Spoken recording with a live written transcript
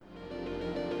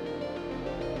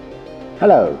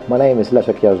Hello, my name is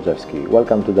Leszek Jażdżewski.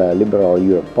 Welcome to the Liberal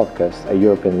Europe podcast, a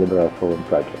European Liberal Forum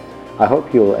project. I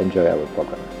hope you will enjoy our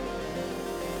program.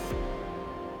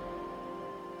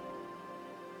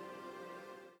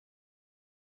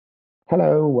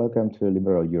 Hello, welcome to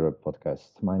Liberal Europe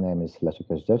podcast. My name is Leszek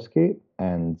Jażdżewski,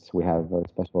 and we have a very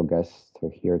special guest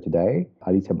here today.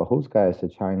 Alicją Bachulską is a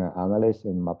China analyst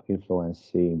in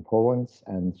MapInfluenCE in Poland,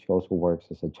 and she also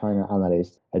works as a China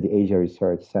analyst at the Asia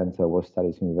Research Center of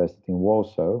Studies University in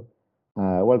Warsaw.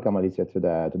 Welcome, Alicją, to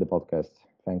the podcast.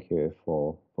 Thank you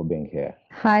for being here.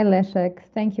 Hi, Leszek.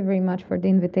 Thank you very much for the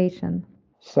invitation.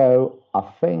 So I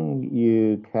think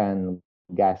you can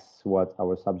guess what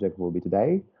our subject will be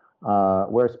today.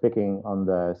 We're speaking on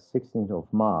the 16th of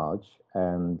March,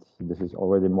 and this is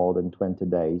already more than 20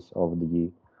 days of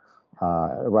the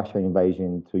Russian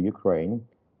invasion to Ukraine.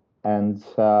 And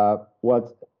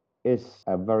what is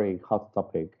a very hot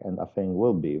topic, and I think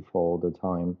will be for the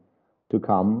time to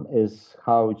come, is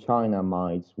how China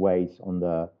might weigh on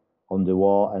the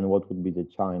war and what would be the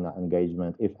China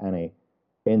engagement, if any,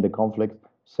 in the conflict.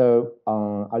 So,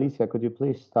 Alicją, could you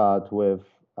please start with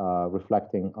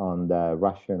reflecting on the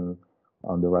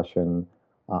Russian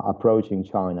approaching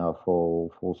China for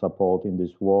support in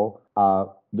this war?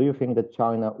 Do you think that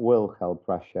China will help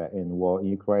Russia in war in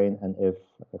Ukraine, and if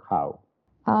how?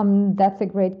 That's a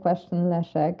great question,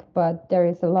 Leszek, but there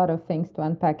is a lot of things to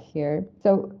unpack here.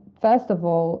 So, first of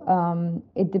all,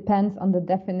 it depends on the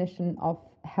definition of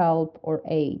help or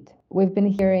aid. We've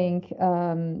been hearing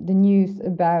the news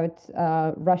about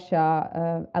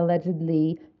Russia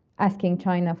allegedly asking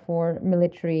China for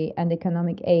military and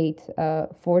economic aid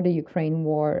for the Ukraine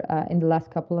war in the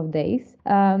last couple of days.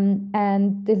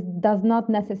 And this does not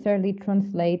necessarily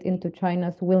translate into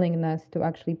China's willingness to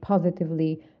actually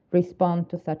positively respond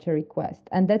to such a request.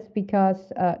 And that's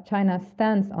because China's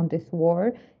stance on this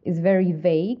war is very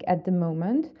vague at the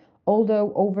moment,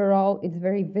 although overall it's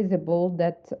very visible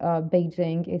that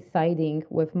Beijing is siding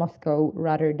with Moscow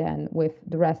rather than with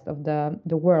the rest of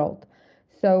the world.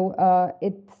 So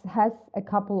it has a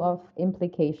couple of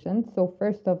implications. So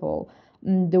first of all,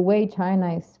 the way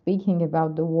China is speaking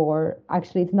about the war,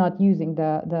 actually it's not using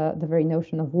the very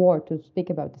notion of war to speak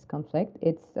about this conflict.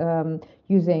 It's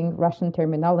using Russian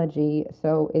terminology.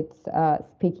 So it's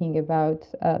speaking about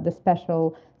the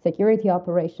special security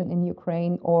operation in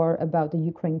Ukraine or about the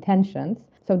Ukraine tensions.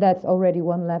 So that's already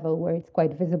one level where it's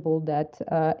quite visible that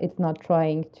it's not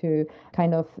trying to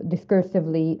kind of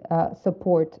discursively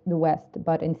support the West,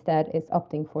 but instead is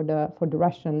opting for the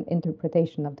Russian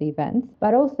interpretation of the events.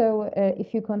 But also,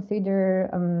 if you consider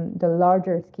the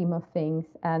larger scheme of things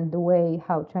and the way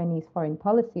how Chinese foreign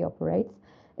policy operates,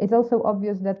 it's also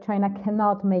obvious that China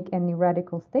cannot make any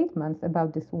radical statements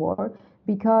about this war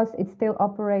because it still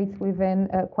operates within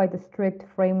quite a strict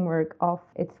framework of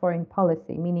its foreign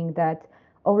policy, meaning that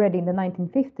already in the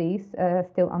 1950s,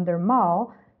 still under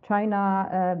Mao,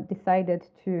 China decided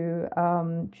to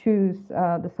choose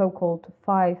the so-called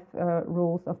five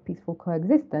rules of peaceful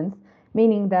coexistence,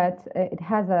 meaning that it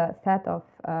has a set of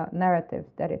narratives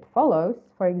that it follows.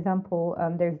 For example,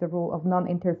 there's the rule of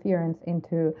non-interference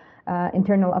into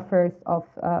internal affairs of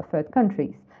third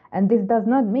countries. And this does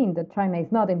not mean that China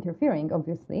is not interfering,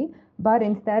 obviously, but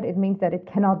instead it means that it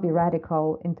cannot be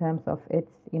radical in terms of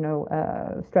its,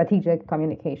 strategic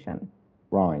communication.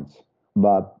 Right.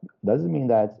 But does it mean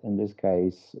that in this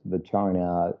case, the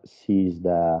China sees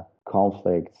the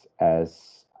conflict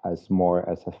as more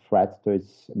as a threat to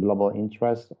its global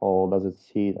interest, or does it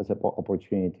see it as an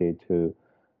opportunity to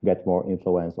get more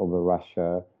influence over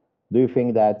Russia? Do you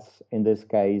think that in this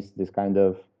case, this kind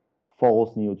of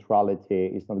false neutrality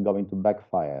is not going to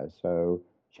backfire? So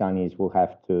Chinese will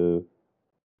have to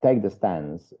take the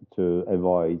stance to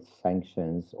avoid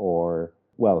sanctions or,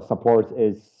 well, support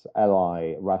its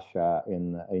ally Russia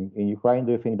in Ukraine.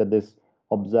 Do you think that this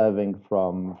observing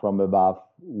from above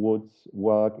would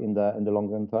work in the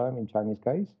longer term in Chinese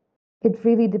case? It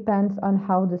really depends on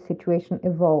how the situation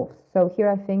evolves. So here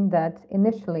I think that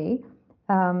initially,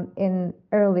 in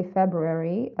early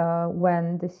February,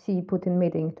 when the Xi-Putin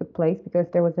meeting took place, because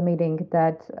there was a meeting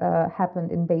that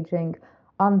happened in Beijing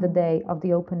on the day of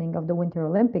the opening of the Winter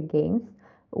Olympic Games,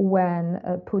 when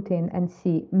Putin and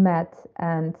Xi met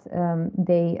and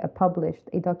they published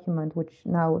a document which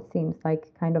now seems like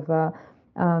kind of a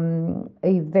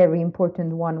very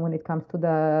important one when it comes to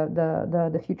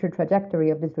the future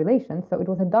trajectory of this relation. So it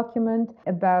was a document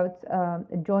about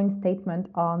a joint statement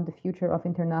on the future of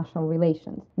international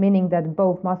relations, meaning that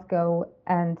both Moscow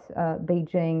and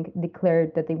Beijing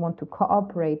declared that they want to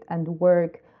cooperate and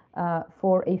work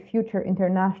for a future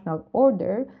international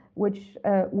order which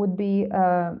would be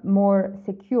more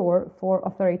secure for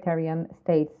authoritarian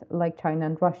states like China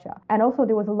and Russia. And also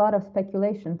there was a lot of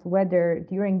speculations whether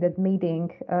during that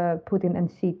meeting Putin and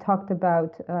Xi talked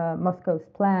about Moscow's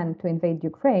plan to invade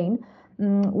Ukraine,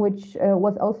 which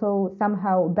was also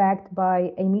somehow backed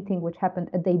by a meeting which happened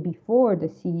a day before the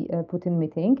Xi-Putin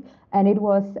meeting. And it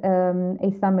was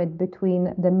a summit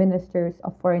between the ministers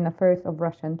of foreign affairs of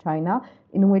Russia and China,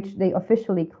 in which they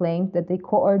officially claimed that they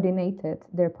coordinated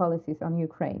their policies on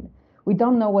Ukraine. We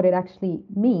don't know what it actually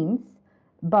means,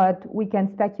 but we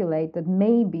can speculate that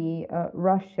maybe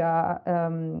Russia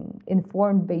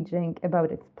informed Beijing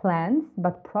about its plans,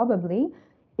 but probably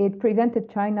it presented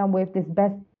China with this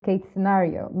best case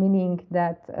scenario, meaning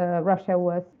that Russia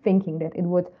was thinking that it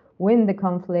would win the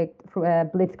conflict through a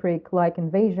blitzkrieg-like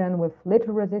invasion with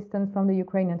little resistance from the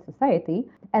Ukrainian society.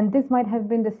 And this might have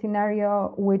been the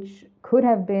scenario which could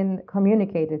have been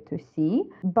communicated to Xi,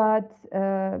 but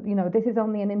this is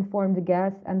only an informed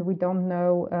guess, and we don't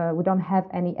know, we don't have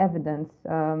any evidence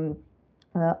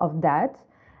of that.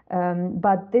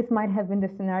 But this might have been the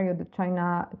scenario that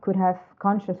China could have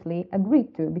consciously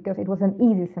agreed to, because it was an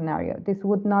easy scenario. This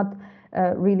would not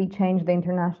really change the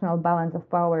international balance of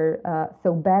power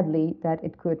so badly that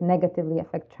it could negatively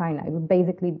affect China. It would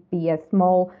basically be a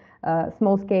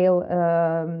small-scale,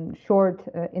 short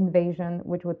invasion,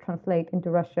 which would translate into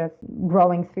Russia's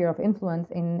growing sphere of influence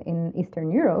in Eastern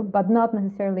Europe, but not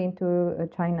necessarily into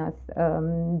China's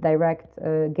direct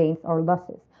gains or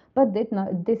losses. But this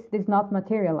did not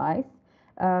materialize.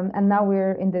 And now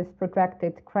we're in this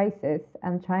protracted crisis,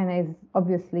 and China is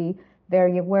obviously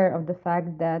very aware of the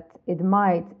fact that it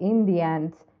might, in the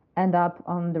end up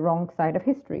on the wrong side of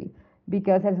history.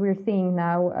 Because as we're seeing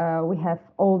now, we have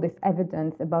all this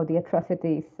evidence about the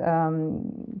atrocities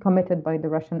committed by the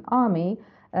Russian army.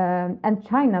 And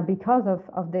China, because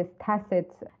of this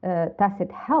tacit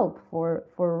help for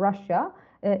Russia,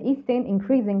 is seen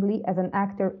increasingly as an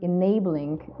actor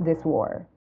enabling this war.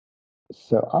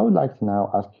 So I would like to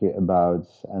now ask you about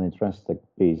an interesting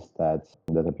piece that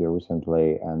appeared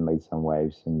recently and made some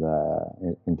waves in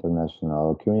the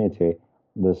international community.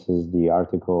 This is the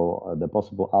article, The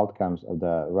Possible Outcomes of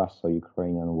the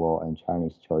Russo-Ukrainian War and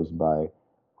Chinese Choice by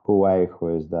Hu Wei,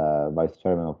 who is the Vice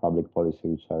Chairman of Public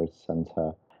Policy Research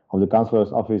Center of the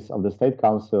Chancellor's Office of the State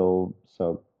Council,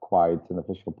 so quite an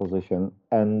official position.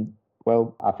 And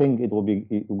well, I think it would be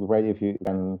great if you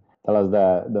can tell us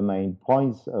the main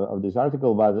points of this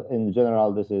article, but in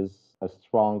general, this is a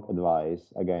strong advice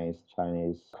against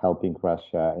Chinese helping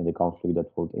Russia in the conflict that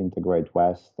would integrate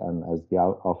West, and as the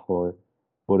author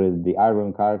put it, the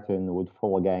Iron Curtain would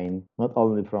fall again, not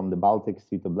only from the Baltic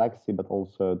Sea to Black Sea, but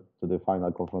also to the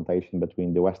final confrontation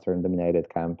between the Western-dominated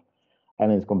camp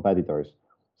and its competitors.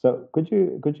 So could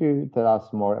you tell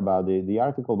us more about the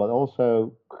article, but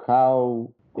also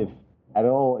how, if at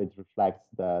all, it reflects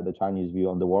the Chinese view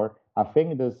on the war? I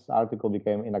think this article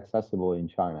became inaccessible in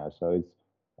China, so it's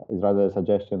rather a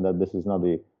suggestion that this is not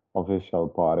the official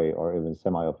party or even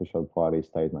semi-official party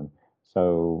statement.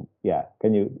 So yeah,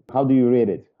 how do you read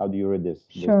it? How do you read this?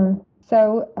 Sure.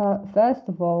 So first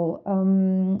of all,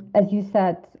 as you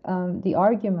said, the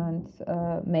argument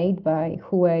made by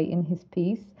Hu Wei in his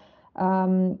piece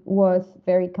was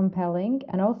very compelling,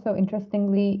 and also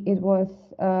interestingly, it was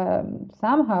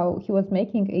somehow he was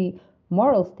making a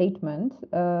moral statement,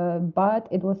 but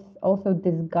it was also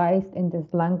disguised in this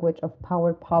language of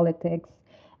power politics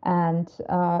and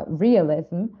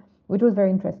realism, which was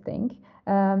very interesting.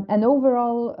 And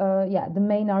overall, the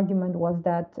main argument was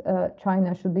that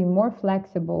China should be more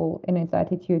flexible in its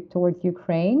attitude towards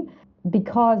Ukraine,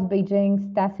 because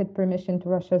Beijing's tacit permission to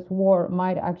Russia's war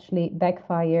might actually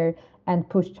backfire and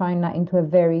push China into a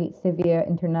very severe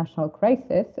international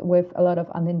crisis with a lot of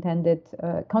unintended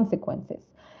consequences.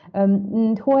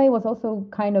 Hu Wei was also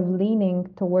kind of leaning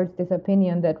towards this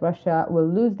opinion that Russia will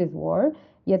lose this war,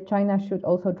 yet China should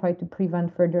also try to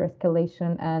prevent further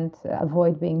escalation and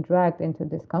avoid being dragged into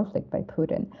this conflict by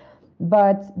Putin.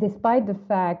 But despite the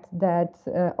fact that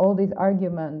all these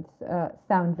arguments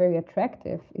sound very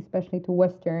attractive, especially to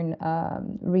Western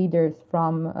readers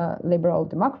from liberal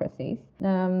democracies,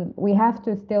 we have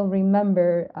to still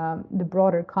remember the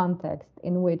broader context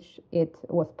in which it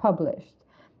was published.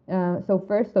 So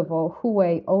first of all, Hu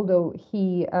Wei, although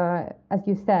he, as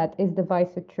you said, is the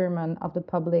vice chairman of the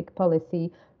Public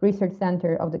Policy Research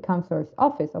Center of the Chancellor's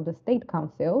Office of the State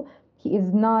Council, he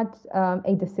is not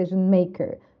a decision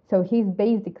maker. So he's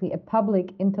basically a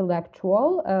public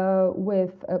intellectual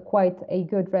with quite a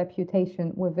good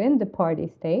reputation within the party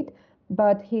state,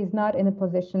 but he's not in a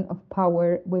position of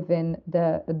power within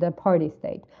the party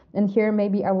state. And here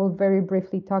maybe I will very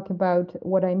briefly talk about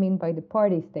what I mean by the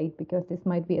party state, because this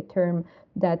might be a term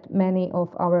that many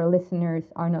of our listeners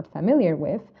are not familiar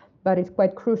with, but it's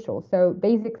quite crucial. So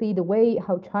basically the way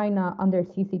how China under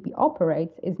CCP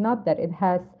operates is not that it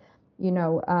has,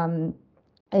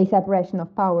 a separation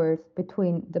of powers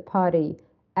between the party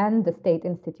and the state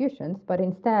institutions, but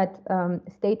instead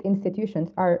state institutions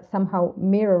are somehow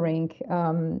mirroring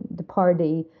the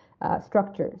party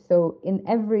structure. So in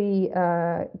every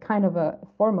kind of a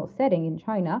formal setting in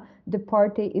China, the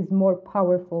party is more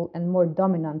powerful and more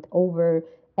dominant over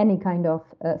any kind of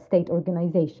state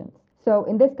organizations. So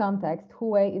in this context, Hu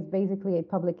Wei is basically a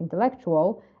public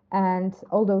intellectual, and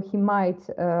although he might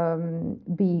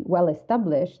be well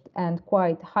established and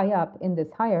quite high up in this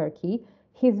hierarchy,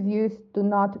 his views do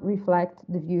not reflect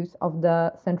the views of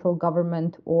the central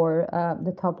government or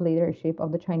the top leadership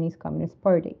of the Chinese Communist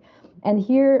Party. And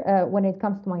here, when it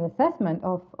comes to my assessment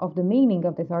of the meaning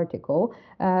of this article,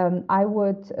 I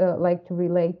would like to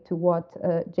relate to what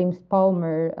James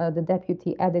Palmer, the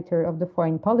deputy editor of the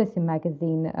Foreign Policy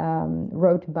magazine,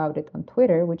 wrote about it on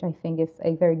Twitter, which I think is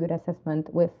a very good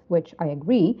assessment with which I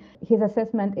agree. His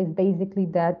assessment is basically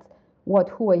that what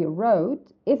Hu Wei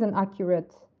wrote is an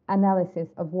accurate analysis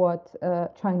of what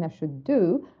China should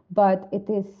do, but it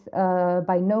is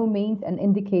by no means an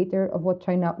indicator of what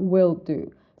China will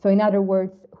do. So in other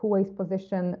words, Hu Wei's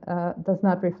position does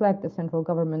not reflect the central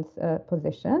government's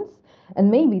positions. And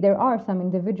maybe there are some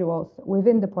individuals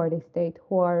within the party state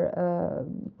who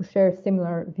share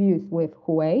similar views with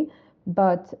Hu Wei,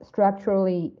 but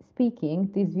structurally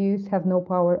speaking, these views have no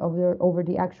power over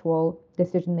the actual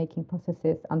decision-making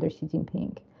processes under Xi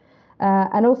Jinping.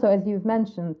 And also, as you've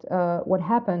mentioned, what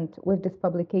happened with this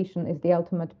publication is the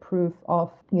ultimate proof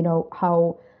of,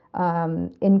 how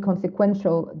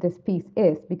inconsequential this piece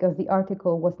is, because the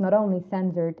article was not only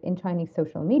censored in Chinese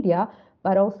social media,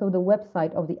 but also the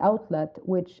website of the outlet,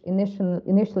 which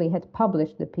initially had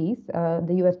published the piece,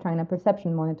 the US-China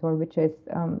Perception Monitor, which is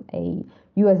a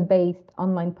US-based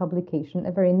online publication,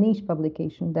 a very niche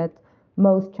publication that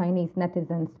most Chinese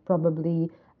netizens probably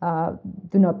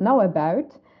do not know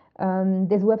about.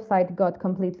 This website got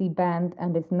completely banned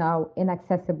and is now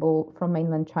inaccessible from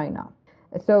mainland China.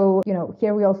 So,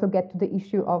 here we also get to the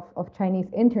issue of Chinese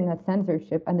internet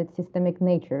censorship and its systemic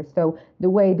nature. So the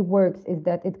way it works is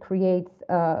that it creates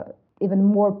even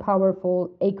more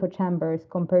powerful echo chambers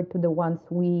compared to the ones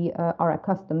we are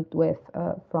accustomed with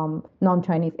from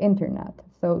non-Chinese internet.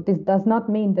 So this does not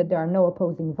mean that there are no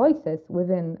opposing voices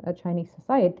within a Chinese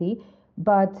society,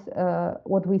 but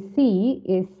what we see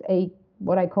is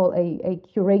what I call a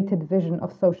curated vision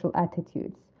of social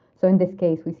attitudes. So in this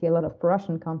case, we see a lot of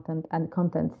pro-Russian content, and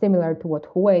content similar to what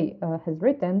Hu Wei has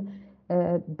written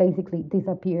basically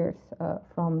disappears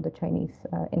from the Chinese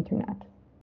internet.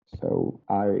 So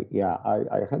I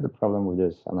had a problem with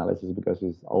this analysis because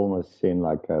it almost seemed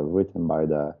like written by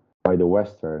the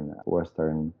Western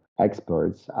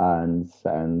experts, and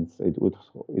it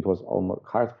was almost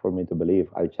hard for me to believe.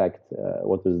 I checked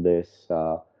what is this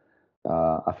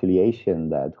affiliation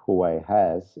that Hu Wei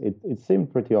has. It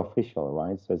seemed pretty official,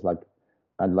 right? So it's like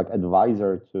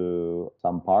advisor to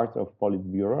some part of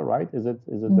Politburo, right? Is it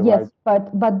the yes, right?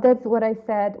 But that's what I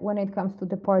said when it comes to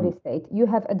the party state. You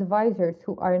have advisors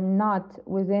who are not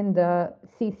within the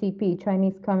CCP,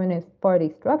 Chinese Communist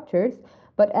Party structures,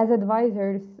 but as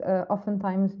advisors,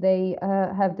 oftentimes they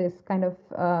have this kind of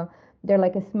they're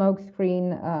like a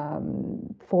smokescreen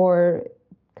for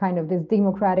kind of this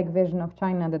democratic vision of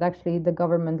China, that actually the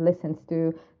government listens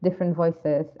to different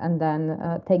voices and then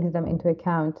takes them into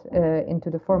account into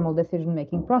the formal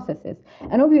decision-making processes.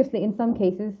 And obviously, in some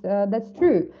cases, that's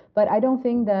true. But I don't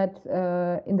think that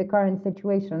in the current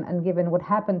situation, and given what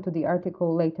happened to the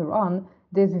article later on,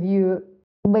 this view,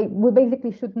 we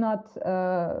basically should not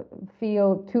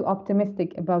feel too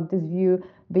optimistic about this view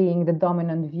being the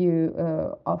dominant view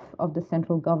of the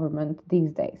central government these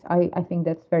days. I think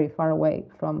that's very far away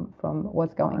from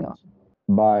what's going on.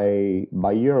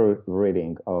 By your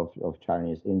reading of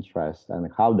Chinese interest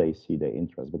and how they see the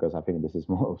interest, because I think this is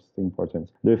most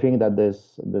important. Do you think that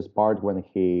this part when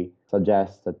he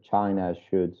suggests that China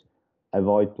should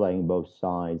avoid playing both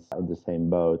sides in the same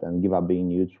boat and give up being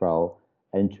neutral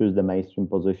and choose the mainstream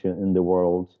position in the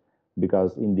world,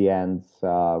 because in the end,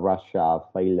 Russia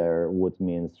failure would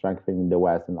mean strengthening the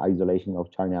West and isolation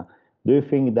of China. Do you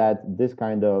think that this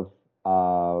kind of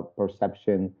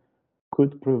perception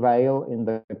could prevail in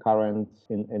the current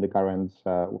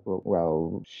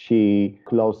Xi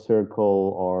close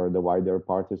circle or the wider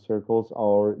party circles,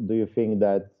 or do you think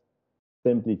that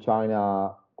simply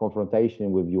China confrontation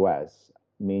with US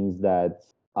means that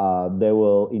they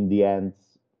will, in the end,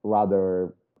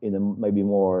 rather in a maybe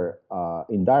more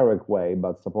indirect way,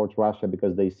 but support Russia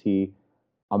because they see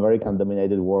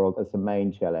American-dominated world as a main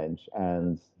challenge,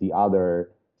 and the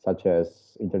other, such as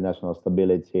international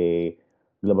stability,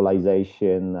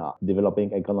 globalization,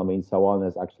 developing economy, and so on,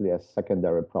 as actually as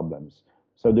secondary problems.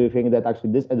 So, do you think that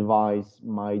actually this advice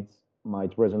might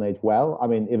resonate well? I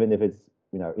mean, even if it's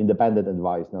independent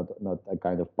advice, not a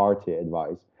kind of party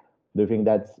advice. Do you think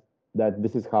that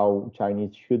this is how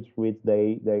Chinese should read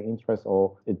their interests, or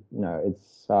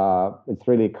it's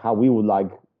really how we would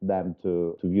like them to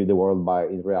view the world, by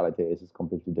in reality it is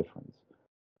completely different?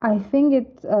 I think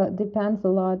it depends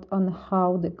a lot on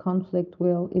how the conflict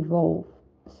will evolve.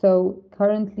 So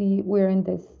currently, we're in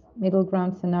this middle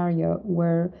ground scenario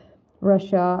where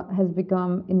Russia has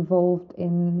become involved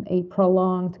in a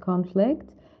prolonged conflict,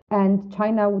 and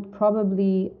China would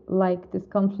probably like this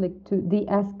conflict to de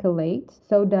escalate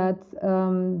so that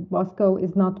Moscow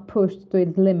is not pushed to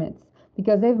its limits.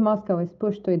 Because if Moscow is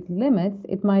pushed to its limits,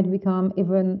 it might become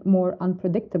even more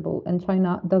unpredictable. And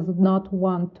China does not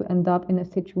want to end up in a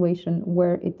situation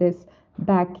where it is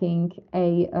backing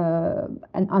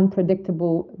an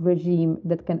unpredictable regime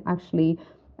that can actually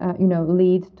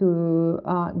lead to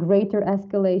greater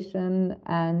escalation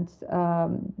and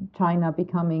China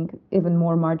becoming even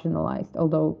more marginalized.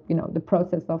 Although, the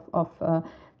process of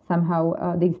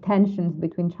somehow these tensions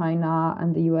between China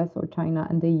and the US, or China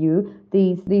and the EU,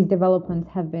 these developments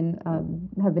have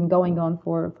been going on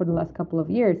for the last couple of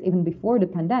years, even before the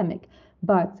pandemic.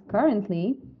 But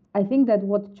currently, I think that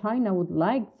what China would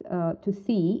like to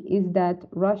see is that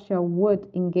Russia would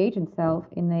engage itself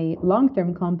in a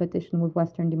long-term competition with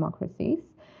Western democracies,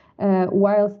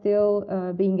 while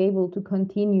still being able to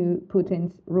continue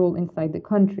Putin's rule inside the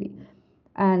country.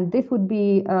 And this would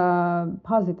be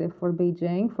positive for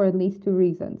Beijing for at least two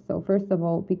reasons. So first of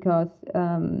all, because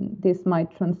this might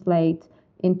translate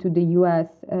into the US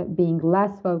being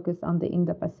less focused on the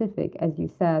Indo-Pacific, as you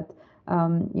said.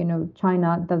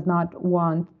 China does not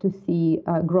want to see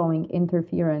growing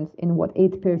interference in what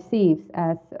it perceives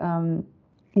as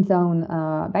its own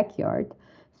backyard.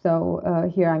 So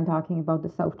here I'm talking about the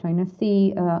South China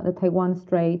Sea, the Taiwan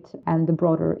Strait, and the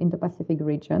broader Indo-Pacific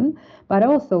region. But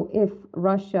also, if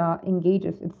Russia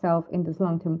engages itself in this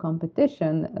long-term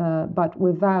competition, but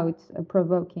without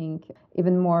provoking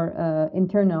even more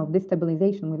internal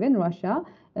destabilization within Russia,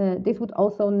 this would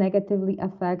also negatively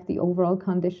affect the overall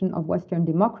condition of Western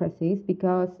democracies,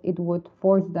 because it would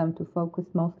force them to focus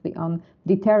mostly on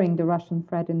deterring the Russian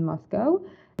threat in Moscow's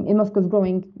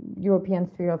growing European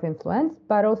sphere of influence.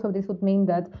 But also this would mean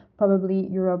that probably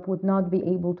Europe would not be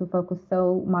able to focus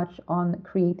so much on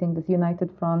creating this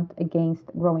united front against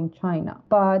growing China.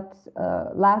 But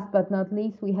last but not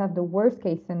least, we have the worst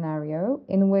case scenario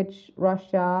in which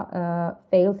Russia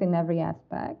fails in every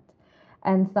aspect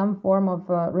and some form of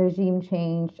regime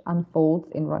change unfolds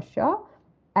in Russia,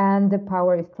 and the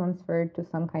power is transferred to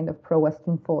some kind of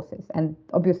pro-Western forces. And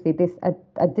obviously, this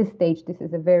at this stage, this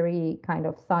is a very kind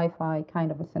of sci-fi kind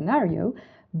of a scenario.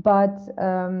 But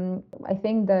I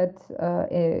think that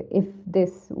if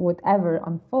this would ever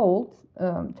unfold,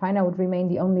 China would remain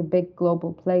the only big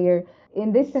global player.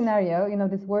 In this scenario,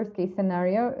 this worst case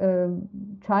scenario,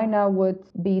 China would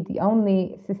be the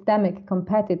only systemic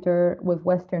competitor with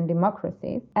Western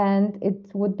democracies, and it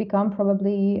would become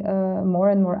probably more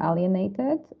and more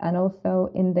alienated, and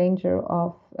also in danger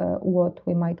of what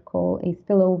we might call a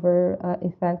spillover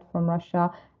effect from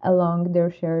Russia along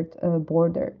their shared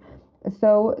border.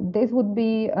 So this would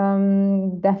be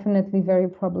definitely very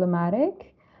problematic.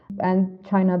 And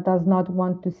China does not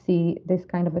want to see this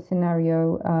kind of a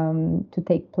scenario to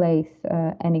take place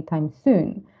anytime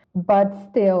soon. But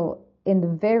still, in the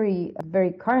very,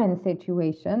 very current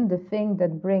situation, the thing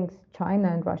that brings China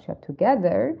and Russia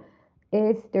together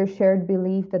is their shared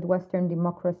belief that Western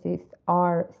democracies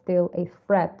are still a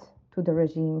threat to the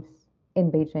regimes in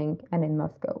Beijing and in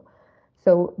Moscow.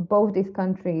 So both these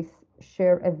countries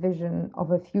share a vision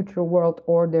of a future world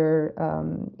order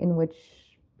in which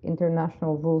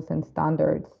international rules and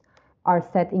standards are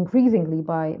set increasingly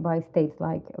by states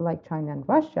like China and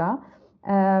Russia,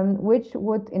 which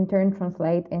would in turn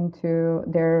translate into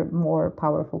their more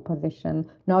powerful position,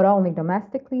 not only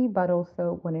domestically, but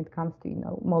also when it comes to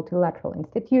multilateral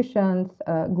institutions,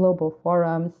 global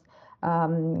forums,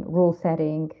 rule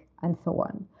setting, and so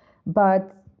on.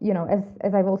 But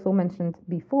as I've also mentioned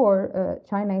before,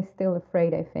 China is still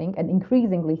afraid, I think, and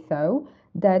increasingly so,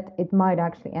 that it might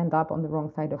actually end up on the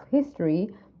wrong side of history.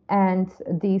 And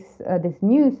this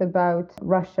news about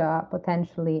Russia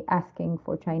potentially asking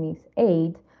for Chinese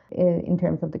aid in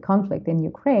terms of the conflict in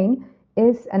Ukraine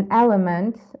is an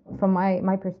element, from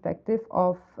my perspective,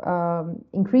 of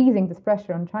increasing this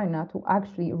pressure on China to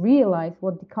actually realize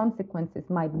what the consequences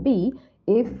might be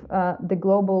if the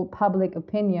global public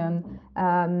opinion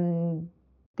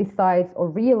decides or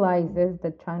realizes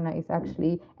that China is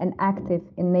actually an active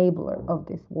enabler of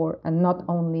this war and not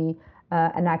only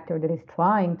an actor that is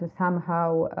trying to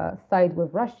somehow side with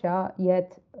Russia,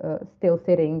 yet still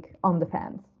sitting on the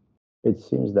fence. It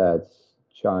seems that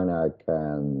China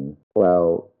can,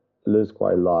 well, lose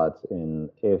quite a lot in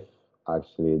if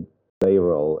actually their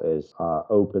role is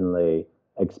openly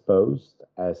exposed,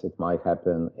 as it might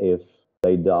happen if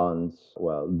they don't,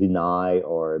 well, deny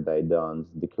or they don't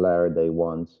declare they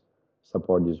won't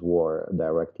support this war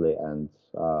directly. And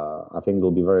I think it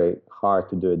will be very hard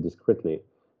to do it discreetly,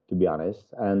 to be honest.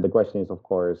 And the question is, of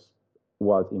course,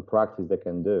 what in practice they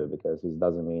can do, because it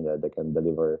doesn't mean that they can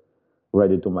deliver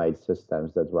ready-to-made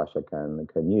systems that Russia can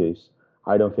use.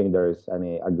 I don't think there is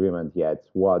any agreement yet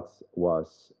what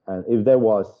was, and if there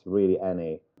was really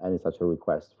any such a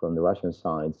request from the Russian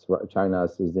side. China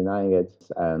is denying it,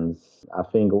 and I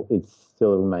think it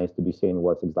still remains to be seen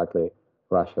what exactly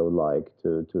Russia would like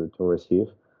to receive.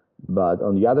 But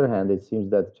on the other hand, it seems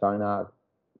that China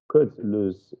could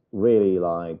lose really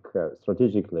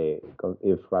strategically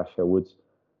if Russia would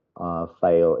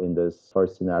fail in this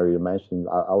first scenario you mentioned.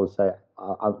 I would say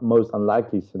most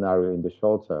unlikely scenario in the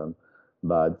short term,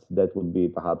 but that would be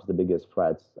perhaps the biggest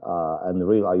threat and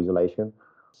real isolation.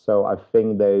 So I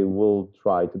think they will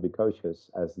try to be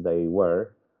cautious as they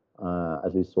were,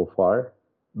 at least so far.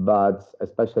 But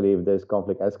especially if this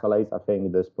conflict escalates, I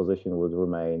think this position would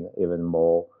remain even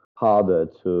more harder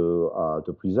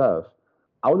to preserve.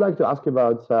 I would like to ask you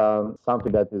about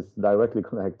something that is directly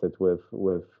connected with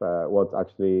what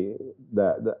actually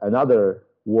another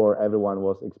war everyone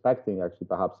was expecting, actually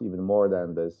perhaps even more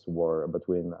than this war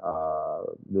between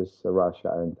this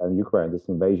Russia and Ukraine, this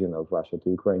invasion of Russia to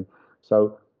Ukraine.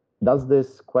 So, does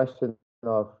this question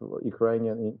of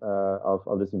Ukrainian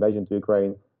of this invasion to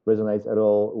Ukraine resonates at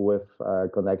all with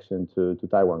connection to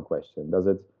Taiwan question? Does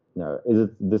it? Is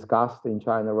it discussed in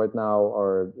China right now,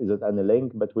 or is it any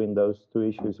link between those two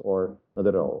issues, or not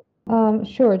at all?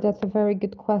 Sure, that's a very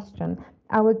good question.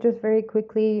 I would just very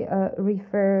quickly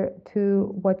refer to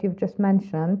what you've just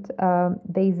mentioned,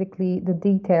 basically the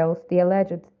details, the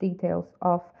alleged details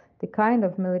of the kind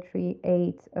of military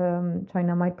aid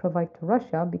China might provide to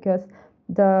Russia, because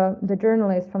the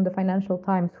journalist from the Financial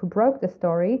Times who broke the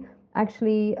story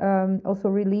actually also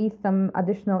released some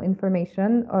additional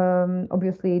information.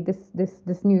 Obviously,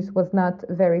 this news was not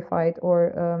verified, or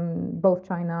both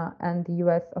China and the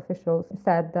US officials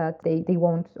said that they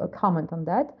won't comment on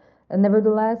that.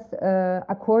 Nevertheless,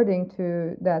 according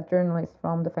to that journalist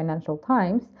from the Financial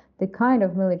Times, the kind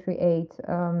of military aid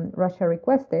Russia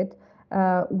requested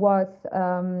was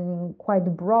quite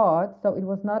broad. So it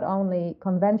was not only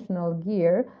conventional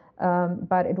gear,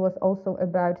 but it was also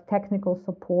about technical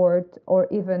support, or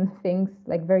even things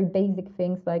like very basic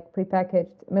things like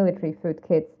prepackaged military food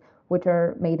kits, which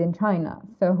are made in China.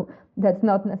 So that's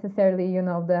not necessarily,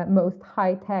 the most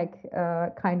high-tech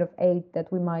kind of aid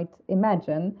that we might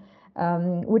imagine,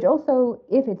 which also,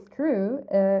 if it's true,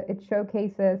 it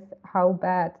showcases how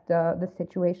bad the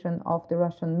situation of the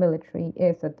Russian military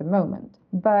is at the moment.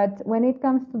 But when it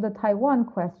comes to the Taiwan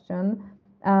question,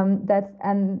 that's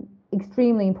an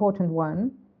extremely important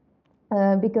one,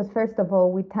 because first of all,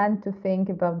 we tend to think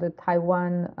about the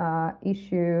Taiwan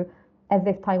issue as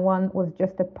if Taiwan was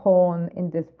just a pawn in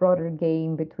this broader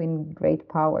game between great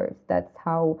powers. That's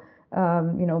how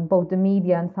both the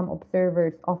media and some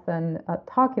observers often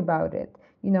talk about it,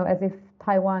 as if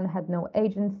Taiwan had no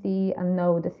agency and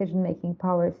no decision-making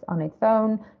powers on its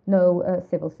own, no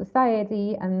civil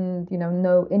society, and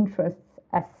no interests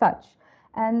as such.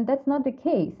 And that's not the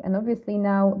case. And obviously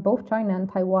now both China and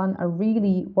Taiwan are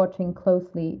really watching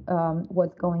closely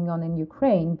what's going on in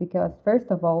Ukraine, because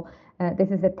first of all, this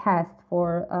is a test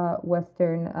for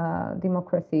Western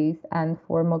democracies and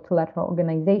for multilateral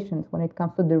organizations when it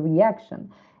comes to the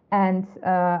reaction. And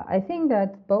I think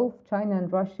that both China and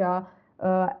Russia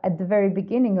at the very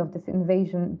beginning of this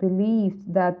invasion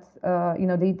believed that,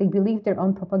 they believed their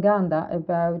own propaganda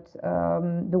about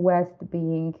the West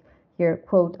being here,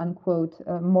 quote unquote,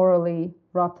 morally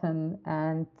rotten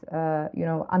and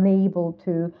unable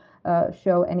to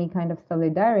show any kind of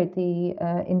solidarity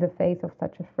in the face of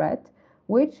such a threat,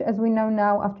 which, as we know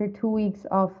now, after 2 weeks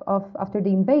after the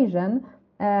invasion,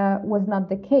 was not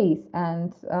the case.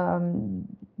 And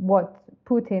what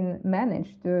Putin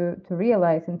managed to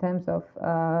realize in terms of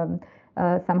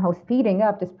somehow speeding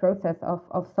up this process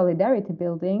of solidarity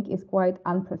building is quite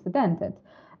unprecedented.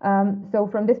 So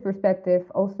from this perspective,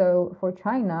 also for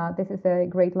China, this is a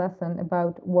great lesson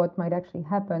about what might actually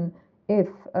happen if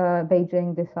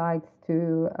Beijing decides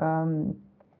to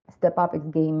step up its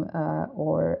game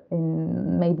or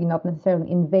maybe not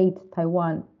necessarily invade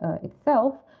Taiwan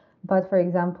itself, but for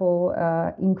example,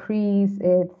 increase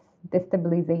its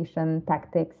destabilization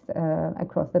tactics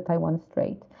across the Taiwan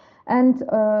Strait. And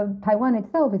Taiwan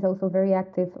itself is also very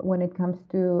active when it comes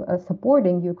to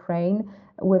supporting Ukraine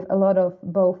with a lot of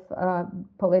both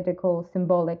political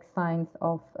symbolic signs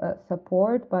of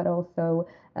support, but also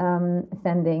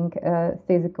sending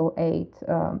physical aid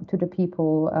to the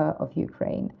people of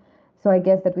Ukraine. So I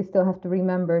guess that we still have to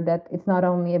remember that it's not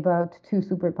only about two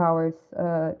superpowers,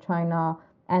 China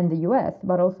and the US,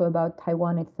 but also about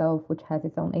Taiwan itself, which has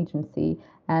its own agency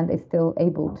and is still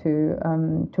able to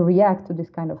react to this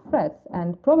kind of threats.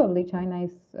 And probably China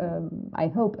is, I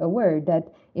hope, aware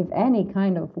that if any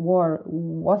kind of war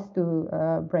was to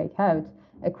break out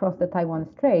across the Taiwan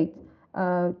Strait,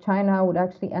 China would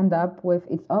actually end up with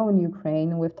its own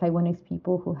Ukraine, with Taiwanese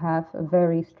people who have a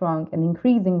very strong and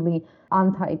increasingly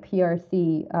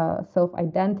anti-PRC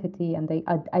self-identity, and they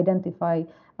identify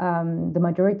the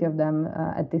majority of them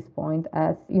at this point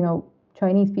as,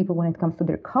 Chinese people when it comes to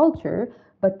their culture,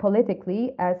 but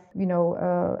politically as,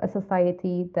 a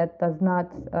society that does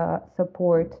not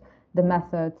support the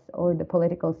methods or the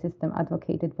political system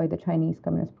advocated by the Chinese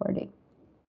Communist Party.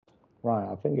 Right.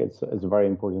 I think it's a very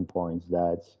important point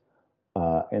that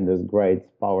in this great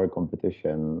power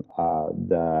competition,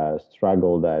 the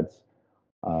struggle that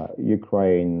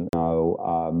Ukraine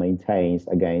now maintains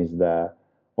against the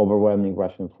overwhelming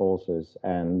Russian forces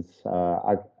and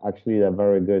actually the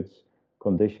very good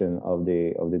condition of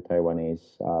the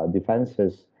Taiwanese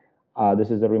defenses. This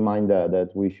is a reminder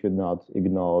that we should not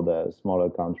ignore the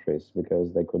smaller countries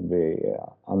because they could be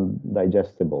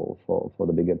undigestible for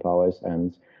the bigger powers,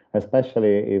 and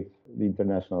especially if the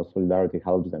international solidarity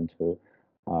helps them to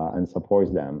and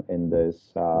supports them in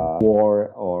this war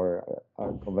or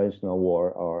conventional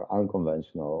war or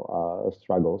unconventional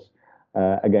struggles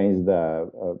against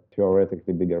the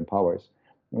theoretically bigger powers.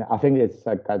 I think it's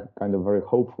a kind of very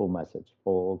hopeful message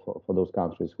for those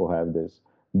countries who have these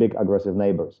big aggressive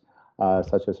neighbors,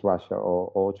 such as Russia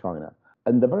or China.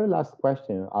 And the very last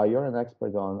question, you're an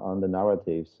expert on the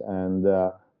narratives, and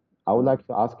I would like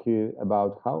to ask you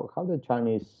about how the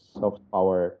Chinese soft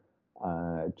power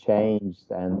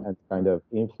changed and kind of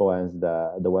influenced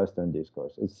the Western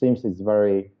discourse. It seems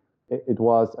it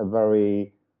was a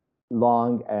very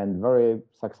long and very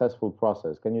successful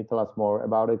process. Can you tell us more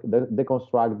about it?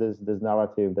 Deconstruct this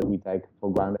narrative that we take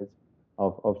for granted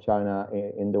of China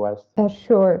in the West?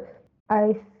 Sure.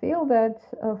 I feel that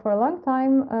for a long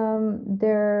time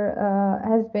there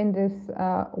has been this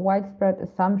widespread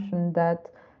assumption that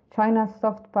China's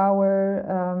soft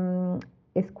power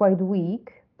is quite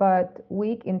weak, but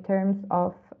weak in terms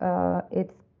of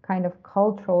its kind of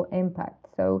cultural impact.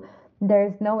 So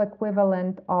there's no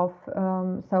equivalent of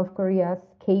South Korea's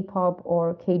K-pop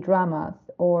or K-dramas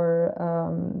or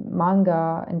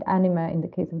manga and anime in the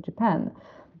case of Japan.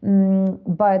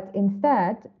 But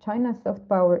instead, China's soft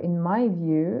power, in my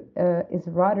view, is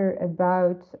rather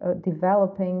about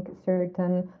developing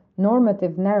certain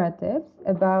normative narratives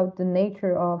about the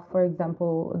nature of, for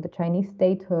example, the Chinese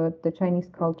statehood, the Chinese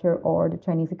culture, or the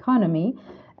Chinese economy.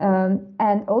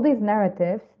 And all these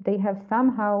narratives, they have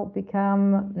somehow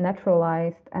become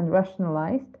naturalized and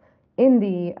rationalized in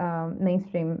the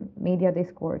mainstream media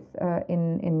discourse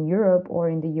in Europe or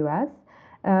in the US.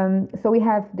 So we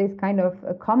have this kind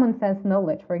of common sense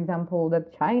knowledge, for example,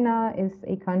 that China is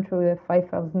a country with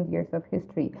 5,000 years of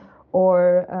history,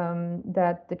 or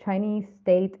that the Chinese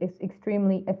state is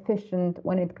extremely efficient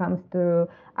when it comes to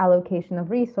allocation of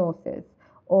resources,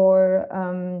 or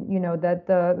that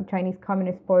the Chinese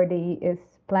Communist Party is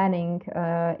planning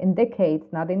in decades,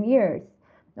 not in years.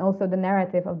 Also, the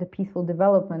narrative of the peaceful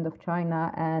development of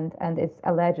China and its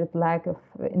alleged lack of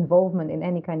involvement in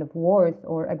any kind of wars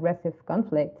or aggressive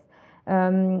conflicts.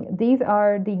 These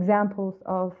are the examples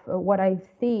of what I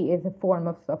see as a form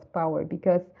of soft power,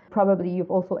 because probably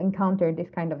you've also encountered this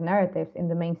kind of narratives in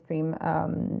the mainstream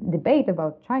debate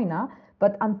about China.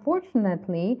 But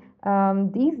unfortunately,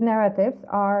 these narratives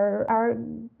are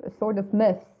sort of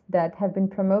myths that have been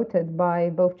promoted by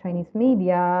both Chinese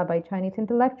media, by Chinese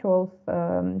intellectuals,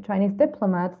 Chinese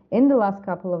diplomats in the last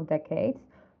couple of decades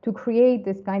to create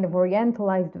this kind of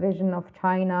orientalized vision of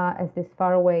China as this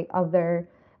faraway other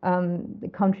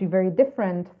country, very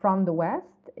different from the West,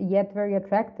 yet very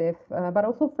attractive, but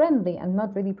also friendly and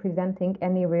not really presenting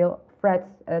any real threats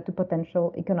to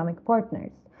potential economic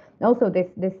partners. Also,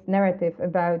 this narrative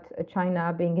about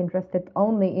China being interested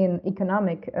only in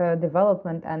economic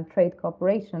development and trade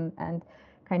cooperation and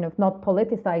kind of not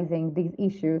politicizing these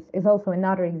issues is also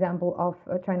another example of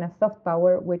China's soft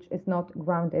power, which is not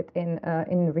grounded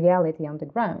in reality on the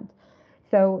ground.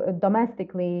 So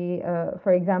domestically,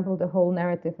 for example, the whole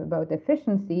narrative about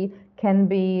efficiency can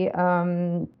be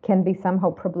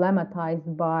somehow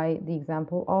problematized by the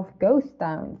example of ghost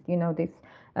towns. You know, these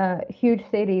huge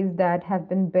cities that have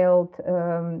been built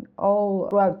all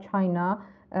throughout China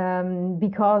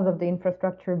because of the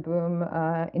infrastructure boom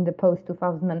in the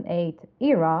post-2008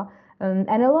 era.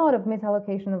 And a lot of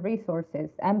misallocation of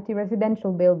resources, empty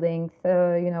residential buildings,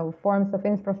 forms of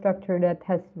infrastructure that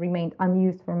has remained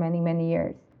unused for many, many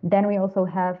years. Then we also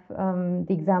have the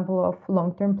example of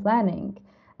long-term planning.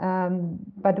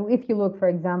 But if you look, for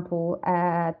example,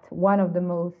 at one of the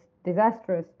most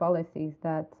disastrous policies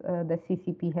that the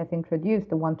CCP has introduced,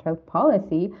 the one-child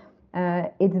policy,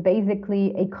 it's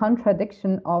basically a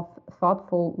contradiction of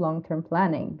thoughtful long-term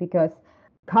planning, because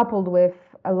coupled with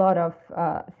a lot of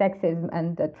sexism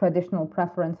and the traditional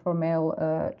preference for male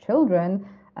children,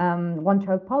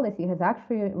 one-child policy has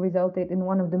actually resulted in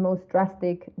one of the most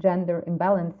drastic gender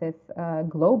imbalances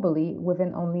globally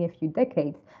within only a few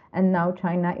decades. And now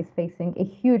China is facing a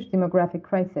huge demographic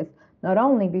crisis, not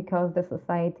only because the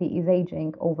society is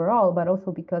aging overall, but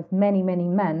also because many, many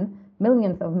men,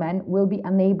 millions of men, will be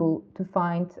unable to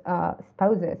find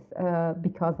spouses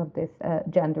because of this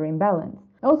gender imbalance.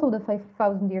 Also, the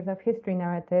 5,000 years of history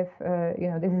narrative,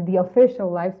 this is the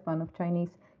official lifespan of Chinese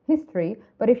history.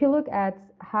 But if you look at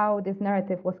how this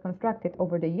narrative was constructed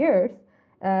over the years,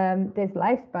 this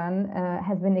lifespan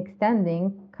has been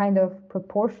extending kind of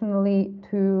proportionally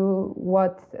to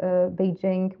what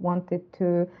Beijing wanted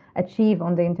to achieve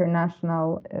on the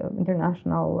international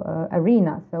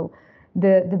arena. So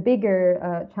the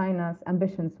bigger China's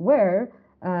ambitions were,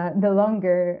 the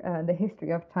longer the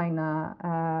history of China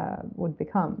would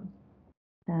become.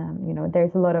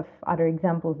 There's a lot of other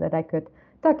examples that I could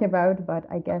talk about, but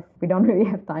I guess we don't really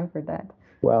have time for that.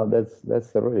 Well,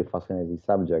 that's a really fascinating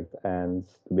subject, and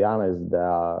to be honest,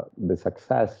 the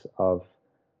success of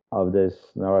these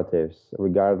narratives,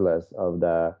 regardless of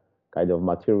the kind of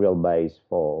material base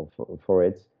for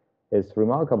it, is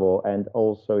remarkable, and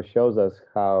also shows us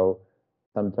how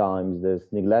sometimes this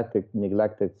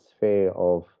neglected sphere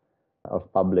of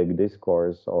public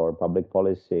discourse or public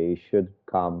policy should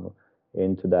come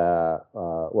into the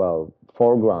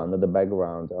foreground or the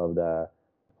background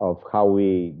of how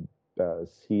we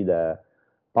see the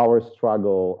power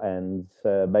struggle and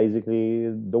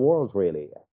basically the world, really.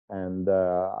 And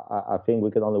I think we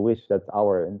can only wish that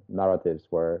our narratives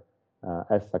were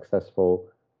as successful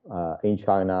in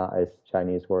China as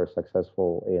Chinese were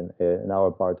successful in our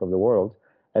part of the world.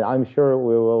 And I'm sure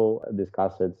we will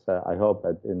discuss it, I hope,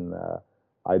 in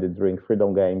either during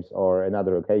Freedom Games or in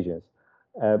other occasions.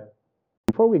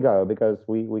 Before we go, because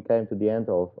we came to the end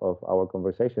of our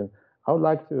conversation, I would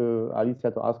like to,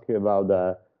 Alicja, to ask you about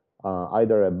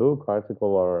either a book,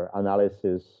 article, or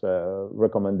analysis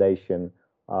recommendation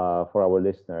for our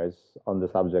listeners on the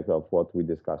subject of what we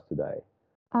discussed today.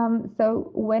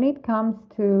 So when it comes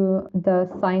to the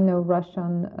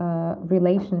Sino-Russian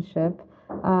relationship,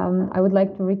 I would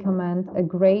like to recommend a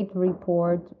great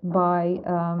report by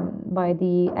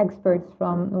the experts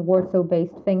from the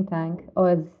Warsaw-based think tank,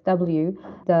 OSW,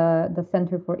 the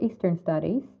Center for Eastern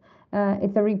Studies.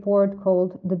 It's a report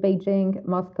called The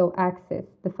Beijing-Moscow Axis,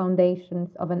 the Foundations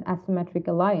of an Asymmetric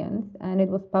Alliance, and it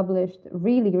was published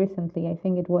really recently. I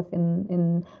think it was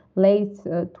in late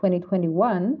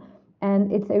 2021.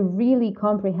 And it's a really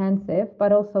comprehensive,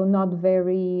 but also not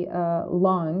very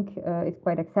long, it's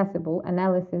quite accessible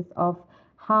analysis of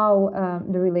how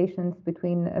the relations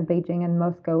between Beijing and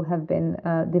Moscow have been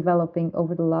developing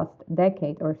over the last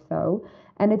decade or so.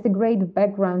 And it's a great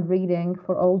background reading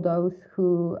for all those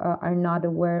who are not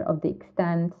aware of the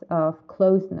extent of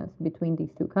closeness between these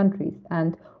two countries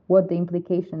and what the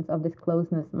implications of this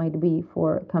closeness might be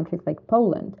for countries like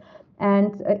Poland.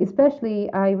 And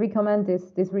especially I recommend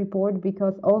this report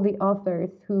because all the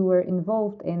authors who were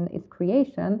involved in its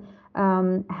creation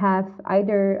have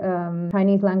either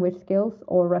Chinese language skills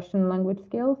or Russian language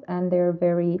skills, and they're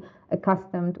very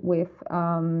accustomed with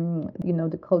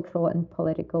the cultural and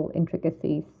political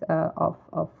intricacies of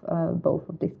both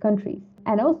of these countries.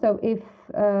 And also, if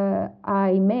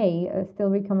I may still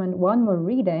recommend one more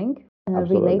reading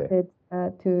related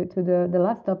to the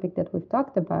last topic that we've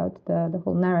talked about, the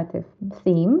whole narrative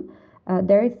theme.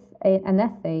 There is an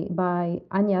essay by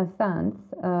Anya Sanz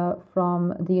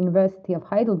from the University of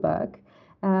Heidelberg,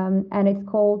 and it's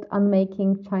called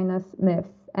Unmaking China's Myths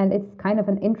And it's kind of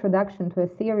an introduction to a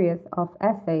series of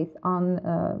essays on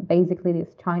basically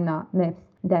these China myths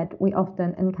that we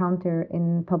often encounter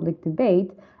in public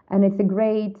debate. And it's a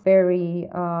great, very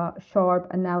sharp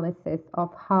analysis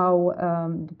of how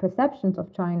the perceptions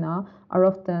of China are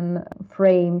often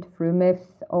framed through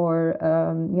myths, or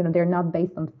they're not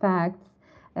based on facts.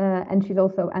 And she's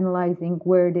also analyzing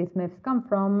where these myths come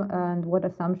from and what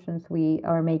assumptions we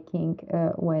are making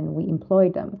when we employ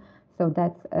them. So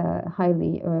that's a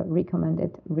highly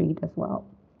recommended read as well.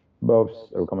 Both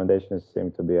recommendations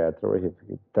seem to be a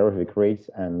terrific reads,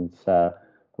 and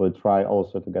we'll try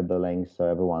also to get the links so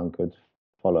everyone could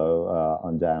follow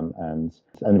on them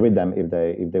and read them if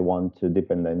they want to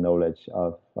deepen their knowledge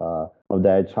of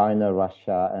the China,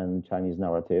 Russia, and Chinese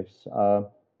narratives.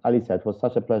 Alicja, it was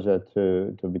such a pleasure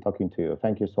to be talking to you.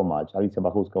 Thank you so much. Alicją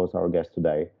Bachulską was our guest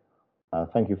today.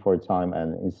 Thank you for your time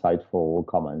and insightful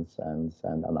comments and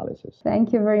analysis.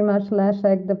 Thank you very much,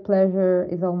 Leszek. The pleasure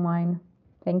is all mine.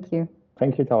 Thank you.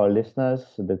 Thank you to our listeners.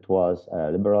 That was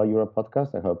a Liberal Europe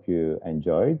podcast. I hope you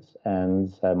enjoyed.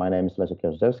 And my name is Leszek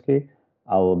Jażdżewski.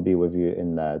 I will be with you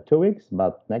in 2 weeks,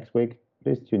 but next week,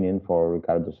 please tune in for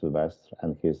Ricardo Silvestre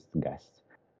and his guests.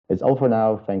 It's all for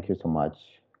now. Thank you so much.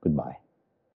 Goodbye.